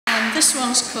This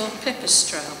one's called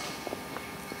Pippastrow.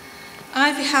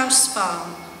 Ivy House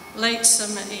Farm, late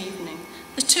summer evening.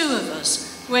 The two of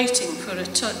us waiting for a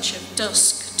touch of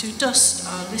dusk to dust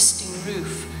our listing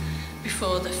roof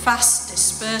before the fast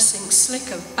dispersing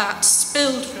slick of bats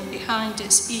spilled from behind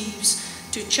its eaves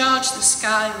to charge the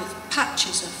sky with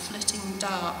patches of flitting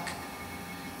dark.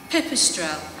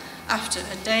 Pippastrow, after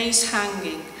a day's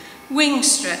hanging, wing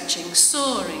stretching,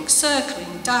 soaring,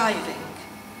 circling, diving.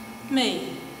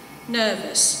 Me,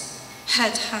 nervous,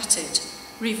 head-hatted,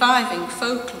 reviving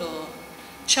folklore,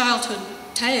 childhood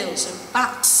tales of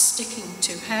bats sticking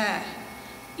to hair.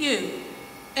 You,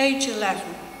 age 11,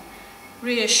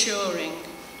 reassuring,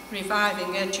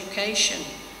 reviving education,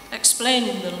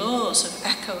 explaining the laws of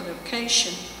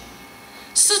echolocation.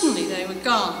 Suddenly they were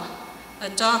gone, a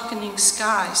darkening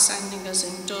sky sending us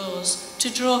indoors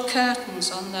to draw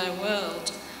curtains on their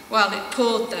world, while it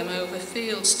poured them over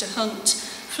fields to hunt,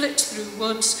 flit through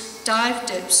woods, dive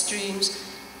dip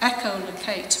streams,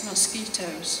 echolocate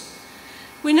mosquitoes.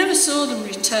 We never saw them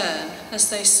return as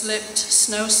they slipped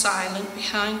snow-silent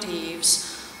behind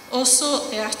eaves or sought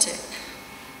the attic.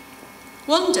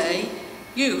 One day,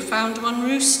 you found one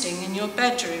roosting in your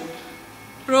bedroom,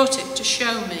 brought it to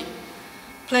show me,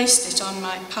 placed it on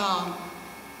my palm.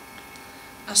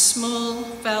 A small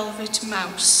velvet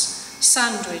mouse,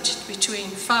 sandwiched between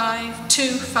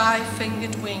two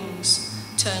five-fingered wings,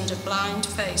 turned a blind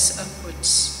face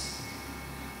upwards.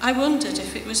 I wondered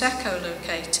if it was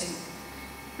echolocating,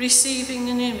 receiving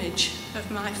an image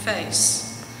of my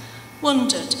face,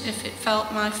 wondered if it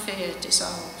felt my fear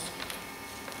dissolve.